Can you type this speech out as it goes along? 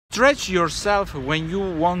Stretch yourself when you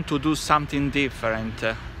want to do something different,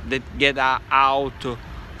 that get out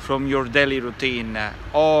from your daily routine,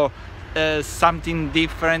 or something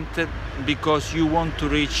different because you want to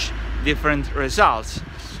reach different results.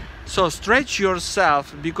 So stretch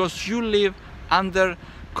yourself because you live under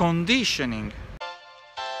conditioning.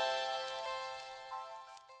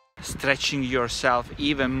 Stretching yourself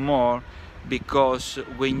even more because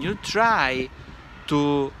when you try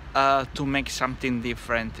to make something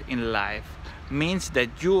different in life, means that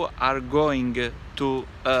you are going to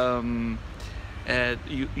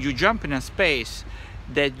you jump in a space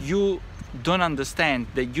that you don't understand,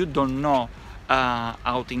 that you don't know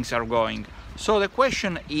how things are going. So the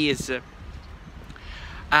question is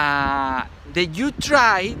that you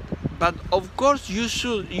try, but of course you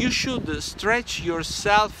should stretch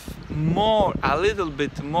yourself more, a little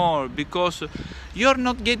bit more, because you're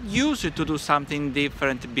not get used to do something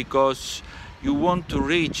different because you want to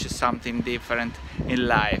reach something different in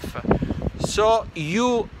life. So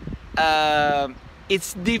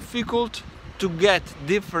it's difficult to get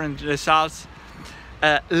different results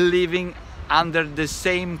living under the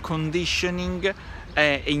same conditioning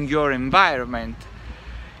in your environment.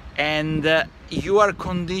 And you are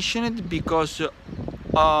conditioned because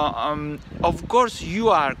of course you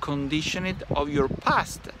are conditioned of your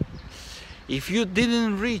past. If you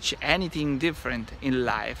didn't reach anything different in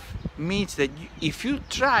life, means that if you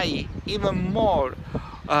try even more,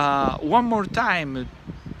 one more time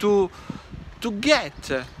to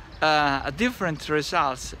get different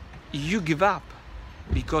results, you give up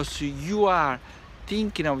because you are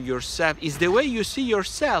thinking of yourself. It's the way you see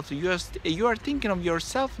yourself. You are thinking of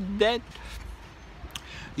yourself that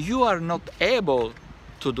you are not able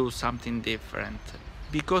to do something different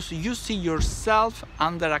because you see yourself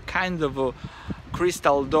under a kind of a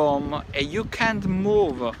crystal dome and you can't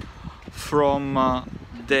move from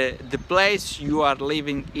the place you are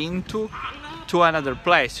living into to another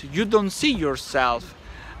place. You don't see yourself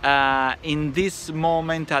in this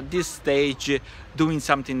moment, at this stage, doing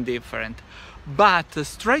something different. But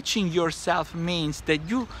stretching yourself means that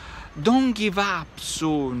you don't give up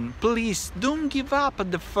soon. Please don't give up at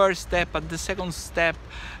the first step, at the second step,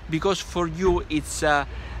 because for you it's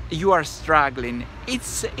you are struggling.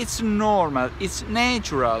 It's normal, it's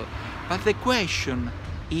natural. But the question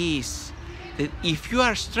is that if you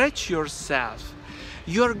are stretch yourself,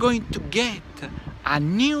 you are going to get a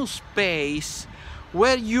new space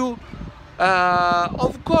where you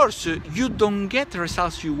of course you don't get the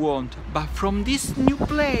results you want, but from this new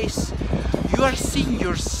place you are seeing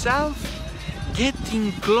yourself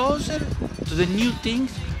getting closer to the new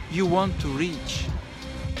things you want to reach.